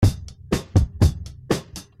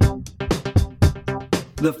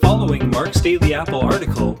The following Mark's Daily Apple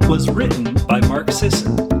article was written by Mark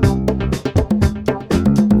Sisson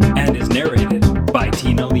and is narrated by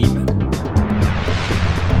Tina Leaman.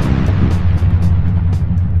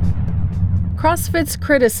 CrossFit's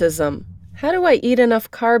criticism. How do I eat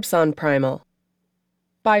enough carbs on Primal?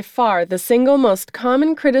 By far, the single most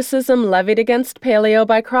common criticism levied against paleo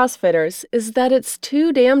by CrossFitters is that it's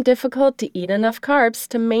too damn difficult to eat enough carbs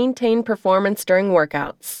to maintain performance during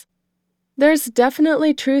workouts. There's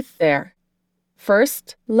definitely truth there.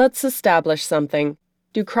 First, let's establish something.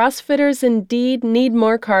 Do CrossFitters indeed need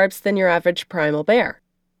more carbs than your average Primal bear?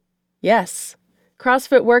 Yes.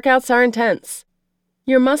 CrossFit workouts are intense.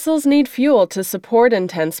 Your muscles need fuel to support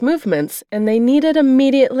intense movements, and they need it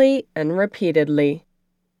immediately and repeatedly.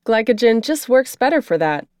 Glycogen just works better for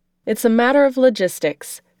that. It's a matter of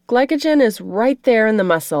logistics. Glycogen is right there in the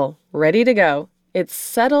muscle, ready to go. It's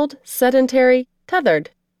settled, sedentary, tethered.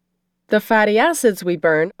 The fatty acids we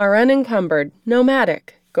burn are unencumbered,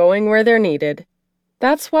 nomadic, going where they're needed.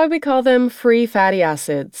 That's why we call them free fatty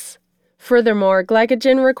acids. Furthermore,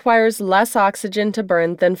 glycogen requires less oxygen to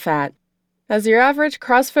burn than fat. As your average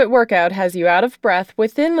CrossFit workout has you out of breath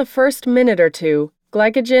within the first minute or two,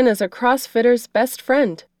 glycogen is a CrossFitter's best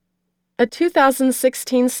friend. A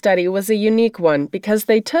 2016 study was a unique one because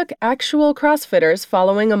they took actual CrossFitters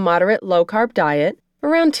following a moderate low-carb diet,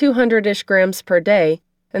 around 200-ish grams per day,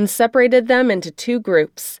 and separated them into two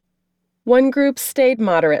groups. One group stayed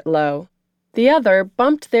moderate low. The other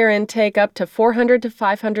bumped their intake up to 400 to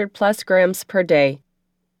 500 plus grams per day.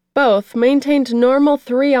 Both maintained normal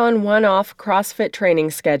 3-on, 1-off CrossFit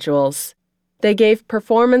training schedules. They gave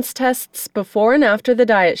performance tests before and after the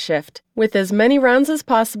diet shift, with as many rounds as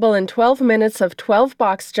possible in 12 minutes of 12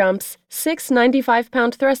 box jumps, 6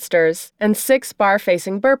 95-pound thrusters, and 6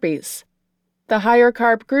 bar-facing burpees. The higher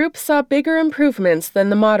carb group saw bigger improvements than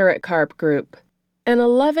the moderate carb group, an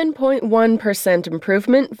 11.1%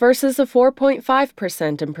 improvement versus a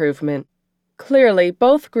 4.5% improvement. Clearly,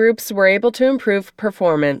 both groups were able to improve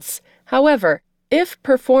performance. However, if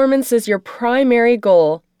performance is your primary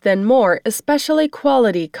goal, then more, especially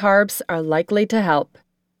quality carbs, are likely to help.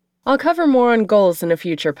 I'll cover more on goals in a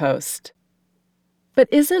future post. But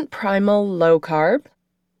isn't Primal low carb?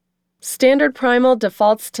 Standard Primal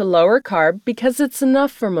defaults to lower carb because it's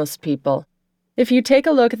enough for most people. If you take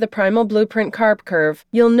a look at the Primal Blueprint carb curve,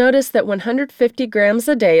 you'll notice that 150 grams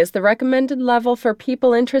a day is the recommended level for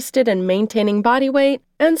people interested in maintaining body weight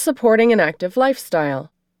and supporting an active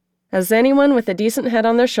lifestyle. As anyone with a decent head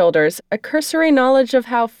on their shoulders, a cursory knowledge of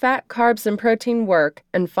how fat, carbs, and protein work,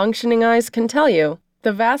 and functioning eyes can tell you,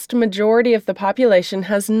 the vast majority of the population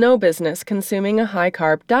has no business consuming a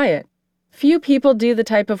high-carb diet. Few people do the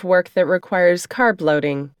type of work that requires carb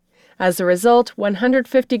loading. As a result,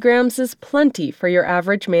 150 grams is plenty for your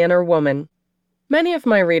average man or woman. Many of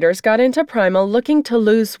my readers got into Primal looking to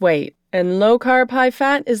lose weight, and low-carb,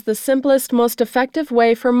 high-fat is the simplest, most effective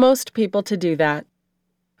way for most people to do that.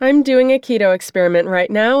 I'm doing a keto experiment right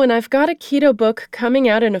now, and I've got a keto book coming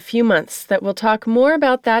out in a few months that will talk more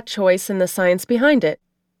about that choice and the science behind it.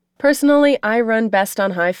 Personally, I run best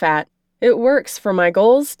on high-fat. It works for my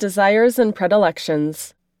goals, desires, and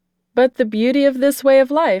predilections. But the beauty of this way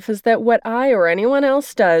of life is that what I or anyone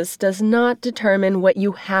else does not determine what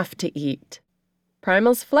you have to eat.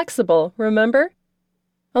 Primal's flexible, remember?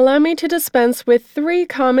 Allow me to dispense with 3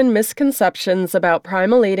 common misconceptions about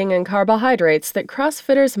Primal eating and carbohydrates that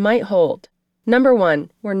CrossFitters might hold. Number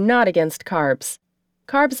 1, we're not against carbs.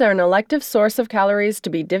 Carbs are an elective source of calories to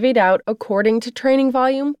be divvied out according to training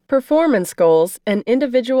volume, performance goals, and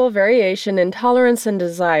individual variation in tolerance and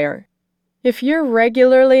desire. If you're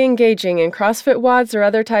regularly engaging in CrossFit WODs or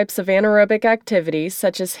other types of anaerobic activities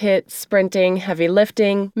such as HIIT, sprinting, heavy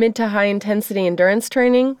lifting, mid to high intensity endurance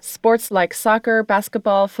training, sports like soccer,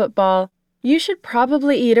 basketball, football, you should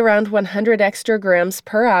probably eat around 100 extra grams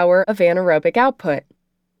per hour of anaerobic output.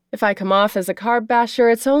 If I come off as a carb basher,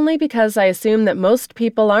 it's only because I assume that most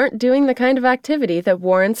people aren't doing the kind of activity that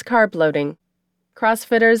warrants carb loading.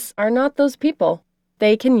 CrossFitters are not those people.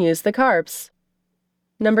 They can use the carbs.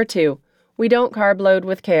 Number 2, we don't carb load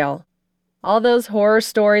with kale. All those horror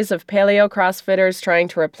stories of paleo CrossFitters trying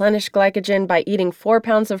to replenish glycogen by eating 4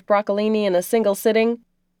 pounds of broccolini in a single sitting,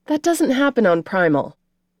 that doesn't happen on Primal.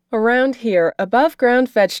 Around here, above-ground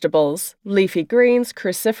vegetables, leafy greens,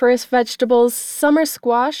 cruciferous vegetables, summer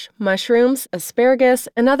squash, mushrooms, asparagus,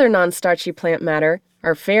 and other non-starchy plant matter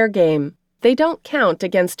are fair game. They don't count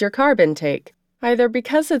against your carb intake, either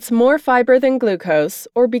because it's more fiber than glucose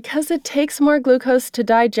or because it takes more glucose to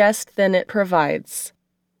digest than it provides.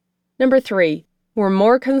 Number 3, we're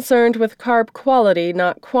more concerned with carb quality,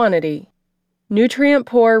 not quantity.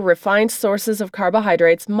 Nutrient-poor, refined sources of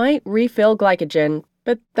carbohydrates might refill glycogen,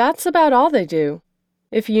 but that's about all they do.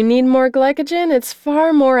 If you need more glycogen, it's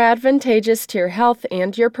far more advantageous to your health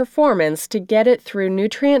and your performance to get it through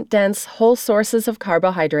nutrient-dense whole sources of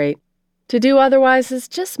carbohydrate. To do otherwise is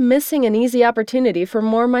just missing an easy opportunity for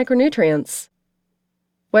more micronutrients.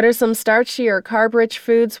 What are some starchy or carb-rich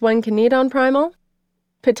foods one can eat on Primal?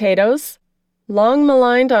 Potatoes. Long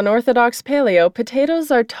maligned on Orthodox Paleo, potatoes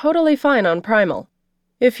are totally fine on Primal.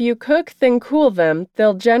 If you cook, then cool them,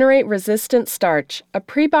 they'll generate resistant starch, a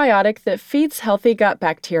prebiotic that feeds healthy gut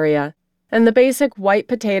bacteria. And the basic white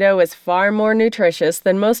potato is far more nutritious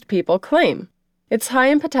than most people claim. It's high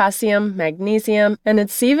in potassium, magnesium, and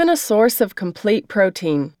it's even a source of complete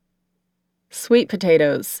protein. Sweet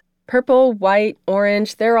potatoes. Purple, white,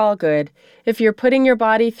 orange, they're all good. If you're putting your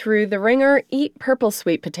body through the ringer, eat purple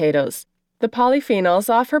sweet potatoes. The polyphenols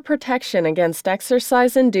offer protection against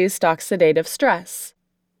exercise-induced oxidative stress.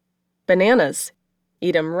 Bananas.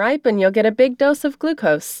 Eat 'em ripe and you'll get a big dose of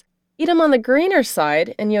glucose. Eat 'em on the greener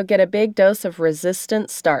side and you'll get a big dose of resistant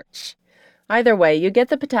starch. Either way, you get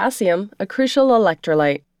the potassium, a crucial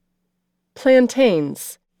electrolyte.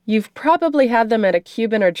 Plantains. You've probably had them at a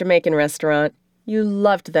Cuban or Jamaican restaurant. You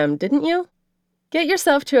loved them, didn't you? Get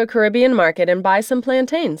yourself to a Caribbean market and buy some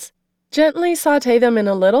plantains. Gently sauté them in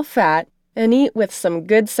a little fat and eat with some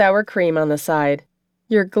good sour cream on the side.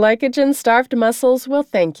 Your glycogen-starved muscles will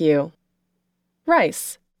thank you.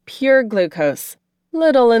 Rice. Pure glucose.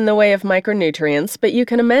 Little in the way of micronutrients, but you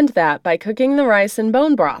can amend that by cooking the rice in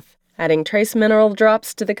bone broth, adding trace mineral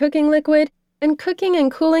drops to the cooking liquid, and cooking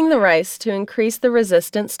and cooling the rice to increase the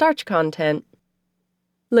resistant starch content.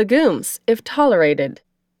 Legumes, if tolerated.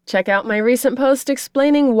 Check out my recent post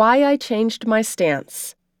explaining why I changed my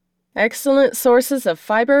stance. Excellent sources of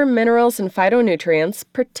fiber, minerals, and phytonutrients,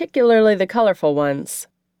 particularly the colorful ones.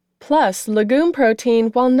 Plus, legume protein,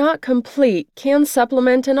 while not complete, can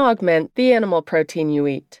supplement and augment the animal protein you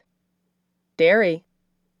eat. Dairy.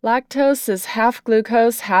 Lactose is half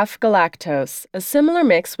glucose, half galactose. A similar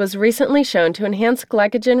mix was recently shown to enhance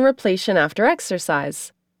glycogen repletion after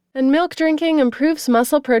exercise. And milk drinking improves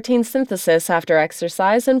muscle protein synthesis after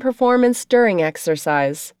exercise and performance during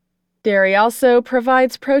exercise. Dairy also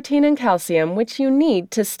provides protein and calcium, which you need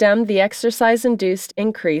to stem the exercise-induced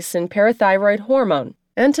increase in parathyroid hormone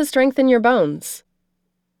and to strengthen your bones.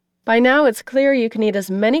 By now, it's clear you can eat as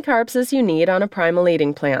many carbs as you need on a Primal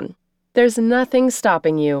eating plan. There's nothing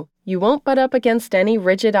stopping you. You won't butt up against any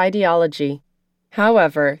rigid ideology.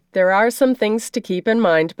 However, there are some things to keep in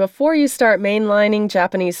mind before you start mainlining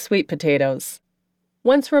Japanese sweet potatoes.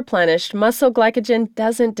 Once replenished, muscle glycogen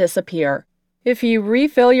doesn't disappear. If you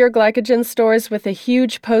refill your glycogen stores with a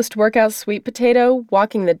huge post-workout sweet potato,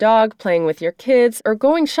 walking the dog, playing with your kids, or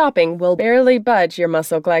going shopping will barely budge your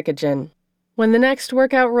muscle glycogen. When the next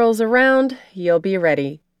workout rolls around, you'll be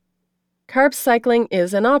ready. Carb cycling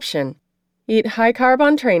is an option. Eat high carb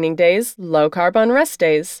on training days, low carb on rest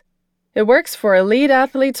days. It works for elite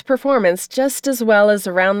athletes' performance just as well as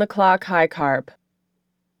around-the-clock high carb.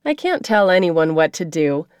 I can't tell anyone what to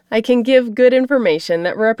do. I can give good information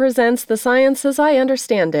that represents the science as I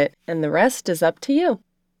understand it, and the rest is up to you.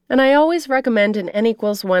 And I always recommend an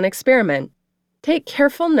N=1 experiment. Take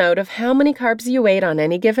careful note of how many carbs you ate on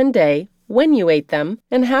any given day, when you ate them,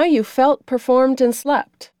 and how you felt, performed, and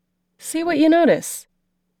slept. See what you notice.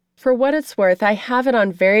 For what it's worth, I have it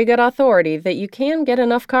on very good authority that you can get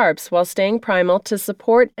enough carbs while staying primal to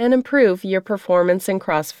support and improve your performance in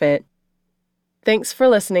CrossFit. Thanks for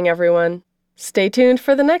listening, everyone. Stay tuned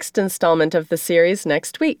for the next installment of the series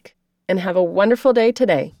next week, and have a wonderful day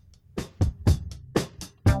today.